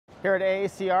Here at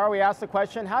AACR, we ask the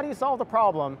question, how do you solve the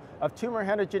problem of tumor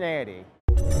heterogeneity?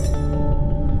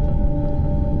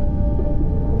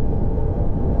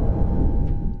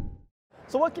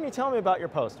 So what can you tell me about your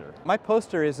poster? My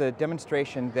poster is a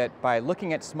demonstration that by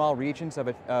looking at small regions of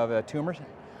a tumor,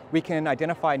 we can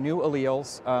identify new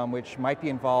alleles which might be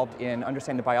involved in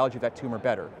understanding the biology of that tumor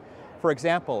better. For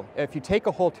example, if you take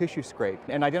a whole tissue scrape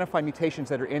and identify mutations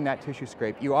that are in that tissue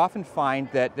scrape, you often find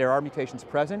that there are mutations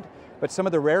present, but some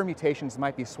of the rare mutations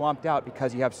might be swamped out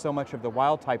because you have so much of the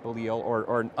wild type allele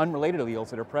or unrelated alleles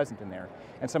that are present in there.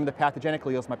 And some of the pathogenic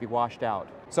alleles might be washed out.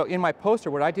 So in my poster,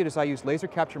 what I did is I used laser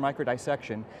capture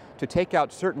microdissection to take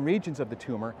out certain regions of the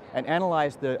tumor and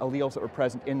analyze the alleles that were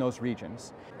present in those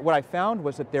regions. What I found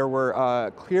was that there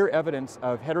were clear evidence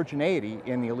of heterogeneity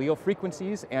in the allele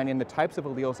frequencies and in the types of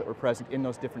alleles that were present in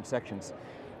those different sections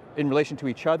in relation to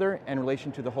each other and in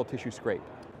relation to the whole tissue scrape.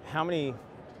 How many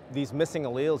these missing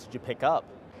alleles did you pick up?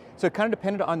 So it kind of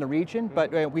depended on the region,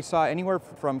 but we saw anywhere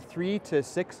from 3 to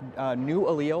 6 new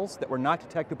alleles that were not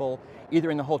detectable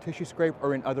either in the whole tissue scrape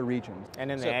or in other regions. And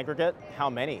in the aggregate, how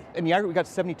many? In the aggregate, we got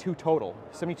 72 total,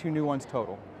 72 new ones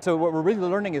total. So what we're really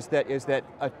learning is that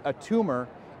a tumor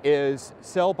is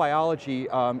cell biology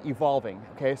evolving.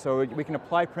 Okay, so we can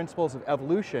apply principles of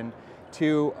evolution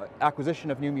to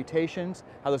acquisition of new mutations,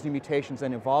 how those new mutations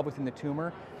then evolve within the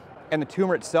tumor. And the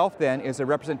tumor itself then is a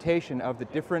representation of the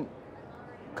different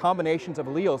combinations of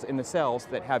alleles in the cells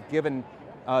that have given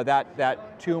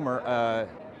that tumor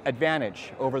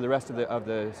advantage over the rest of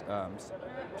the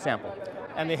sample.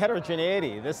 And the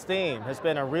heterogeneity, this theme, has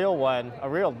been a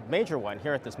real major one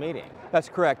here at this meeting. That's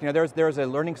correct. You know, there was a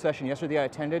learning session yesterday I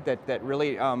attended that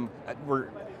really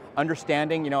were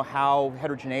understanding, how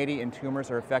heterogeneity in tumors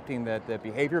are affecting the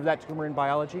behavior of that tumor in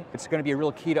biology. It's going to be a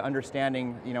real key to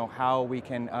understanding, how we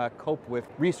can cope with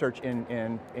research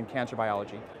in cancer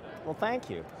biology. Well, thank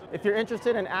you. If you're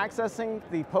interested in accessing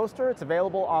the poster, it's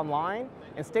available online.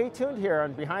 And stay tuned here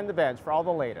on Behind the Bench for all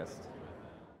the latest.